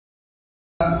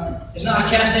It's not a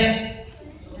cassette.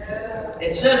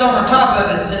 It says on the top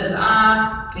of it, it says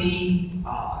IP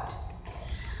odd.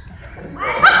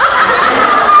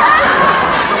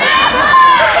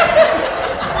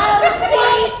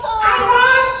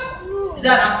 Is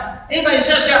that anybody that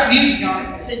says it's got music on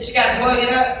it? It's got to plug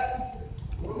it up.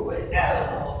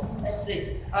 Let's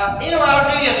see. I'll do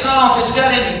you a song if it's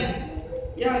got any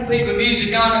young people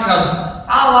music on it, because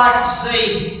I like to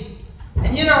see.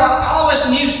 And all this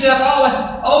new stuff, all the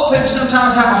old people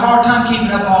sometimes have a hard time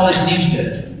keeping up all this new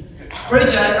stuff.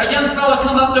 Preacher, a young fella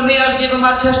come up to me, I was giving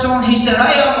my testimony, he said,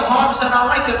 "Hey, Uncle Harv," I said, "I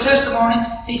like your testimony."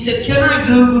 He said, "Can I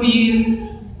Google you?"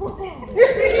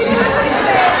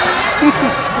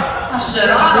 I said,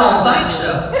 "I don't think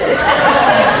so."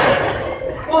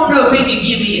 I don't know if he could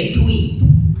give me a tweet.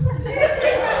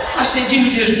 I said,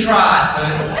 "You just try it,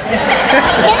 buddy."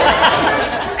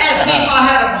 Asked me if I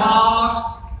had a blog.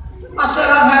 I said,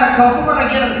 "I've had a couple, but I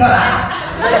get them cut out."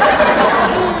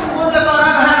 Well, if I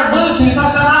ever had a Bluetooth, I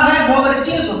said, "I've had one, but a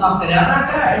chisel knocked it out right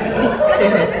there."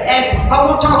 And I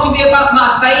want to talk to me about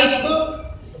my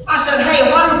Facebook. I said,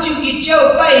 "Hey, why don't you get your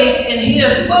face in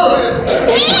his book?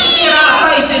 Get our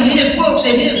face in his books,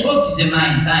 and his book is the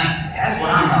main thing." That's what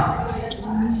I'm talking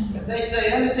about. But they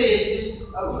say, let me see it.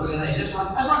 Look at that. That's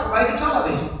like a baby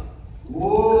television.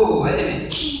 Whoa, wait a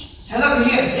minute. Hey, look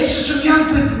here. This is some young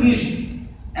people music.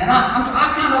 And I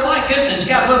kind of like this. It's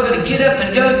got a little bit of get up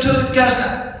and go to it.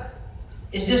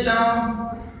 Is this on?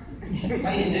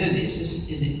 How do you do this?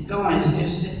 Is it going? Is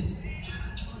this?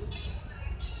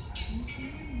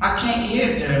 I can't hear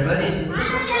it there, buddy. Is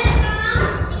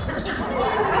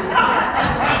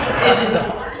it?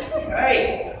 Hey.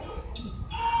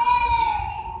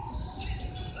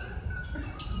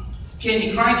 Can you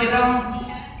crank it on?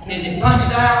 Is it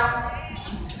punched out?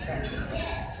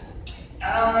 I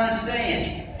don't understand.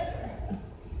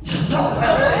 Oh,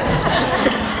 that was it.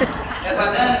 Have I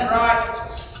done it right?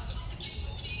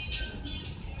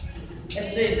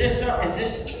 Let's see,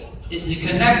 is the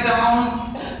connector on?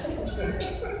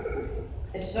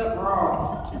 It's something wrong.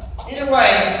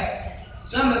 Anyway,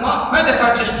 maybe if I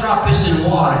just drop this in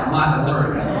water, it might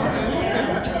work.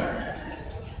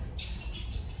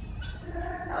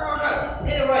 I don't know.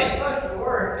 Anyway, it's supposed to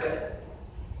work.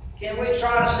 Can we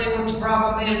try to see what the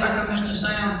problem is back up, Mr.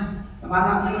 Sam? Am I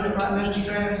not doing it right, Mr.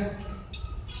 Travis?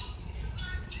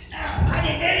 I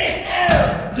can do this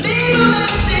now. Leave a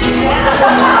message at the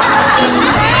top.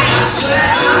 I swear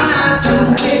I'm not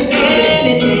doing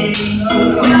anything.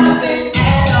 Nothing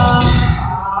at all.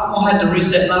 I'm going to have to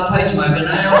reset my pacemaker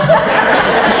now.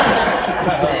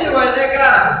 Anyway,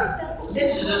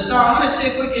 this is a song. Let me see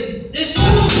if we can.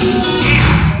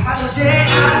 Today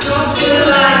I don't feel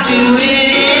like doing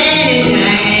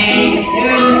anything.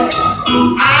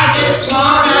 I just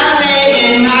wanna lay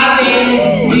in my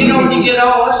bed. When you get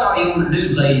old, that's all you want to do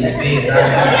is lay in your bed.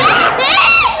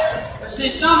 But see,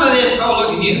 some of this,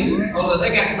 look at you. Look, they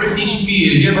got Britney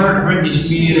Spears. You ever heard of Britney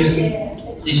Spears?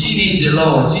 See, she needs the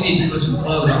Lord. She needs to put some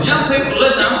clothes on. Young people,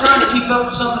 listen, I'm trying to keep up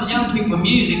with some of the young people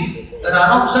music, but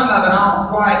some of it I don't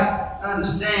quite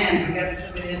understand. I got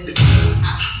some of this.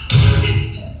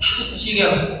 She go,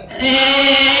 I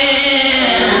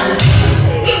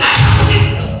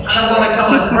don't want to call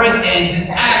it break dancing.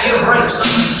 You break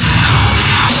something.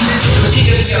 She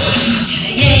just goes,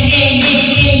 yeah.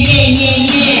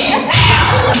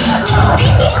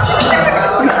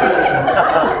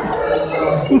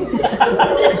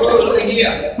 Oh, look at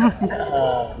here.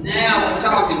 Now we're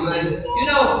talking, buddy.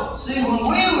 See, when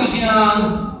we was young,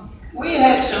 we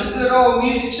had some good old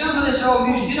music. Some of this old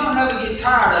music, you don't never get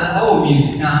tired of the old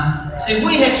music, huh? See,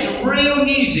 we had some real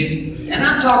music, and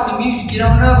I'm talking music you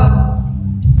don't never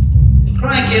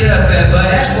crank it up there, buddy.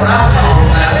 That's what I'm talking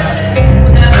about.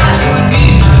 Now that's what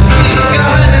music is. Music,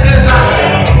 y'all know that goes on.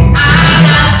 I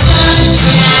got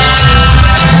sunshine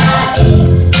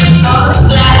on the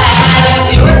flag.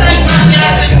 You ever think about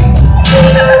Jackson?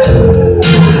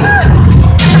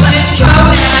 When it's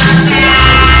cold outside.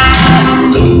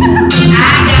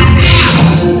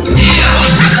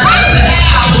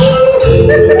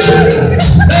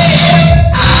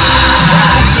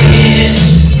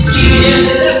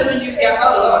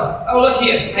 Oh, look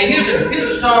here. Hey, here's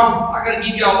a song. I got to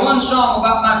give y'all one song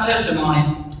about my testimony.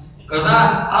 Because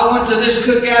I went to this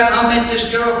cookout and I met this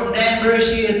girl from Danbury.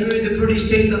 She had three of the prettiest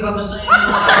teeth I've ever seen in my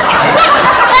life.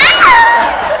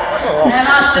 And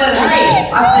I said,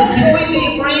 "Can we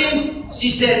be friends?" She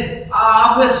said,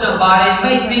 "I'm with somebody." It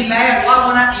made me mad. Well, I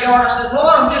went out in the yard. I said,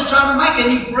 "Lord, I'm just trying to make a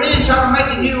new friend, trying to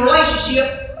make a new relationship."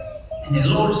 And the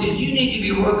Lord said, "You need to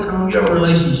be working on your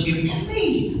relationship with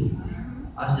me."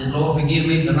 I said, "Lord, forgive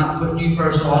me for not putting you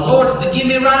first." Lord, forgive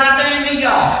me right out there in the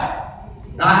yard.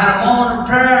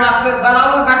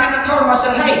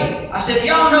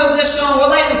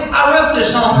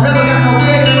 I never got no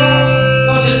credit for it.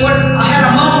 Because it's what I had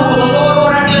a moment with the Lord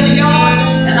right out in the yard,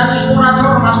 and that's just what I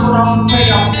told him. I said, what I'm going to tell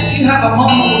y'all. If you have a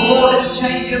moment with the Lord, it'll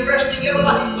change the rest of your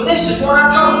life. But this is what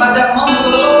I told him about that moment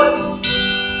with the Lord.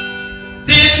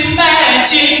 This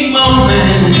magic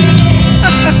moment,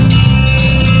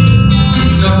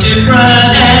 so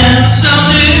different and so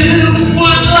new,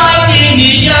 was like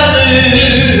any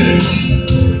other,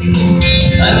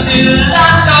 until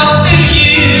I talked to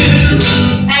you,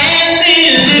 and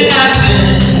then it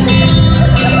happened.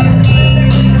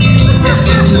 Yes,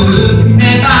 it took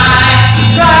me by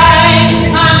surprise.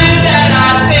 I knew that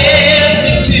I felt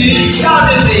it too. Y'all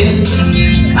do this.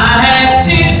 I had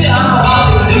to say, I don't know how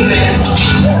to do this.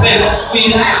 Felt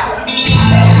spin out.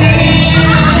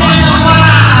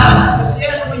 See,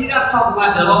 that's when you got to talk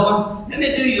about the Lord. Let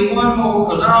me do you one more,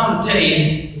 because I want to tell you,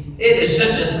 it is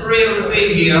such a thrill to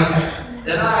be here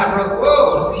that I have wrote. Whoa!